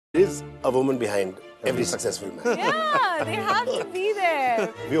is a woman behind every successful man. Yeah, they have to be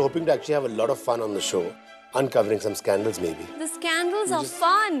there. We're hoping to actually have a lot of fun on the show, uncovering some scandals maybe. The scandals are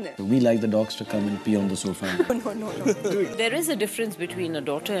fun. We like the dogs to come and pee on the sofa. No. There is a difference between a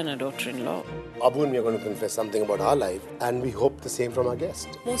daughter and a daughter-in-law. Abu and me are going to confess something about our life, and we hope the same from our guest.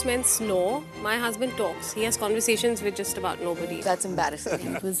 Most men snore. My husband talks. He has conversations with just about nobody. That's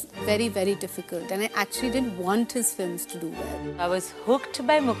embarrassing. It was very, very difficult, and I actually didn't want his films to do well. I was hooked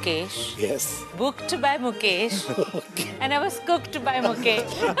by Mukesh, Yes. booked by Mukesh, and I was cooked by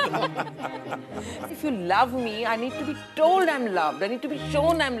Mukesh. If you love me, I need to be told I'm loved. I need to be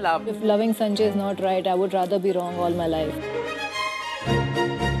shown I'm loved. If loving Sanjay is not right, I would rather be wrong all my life.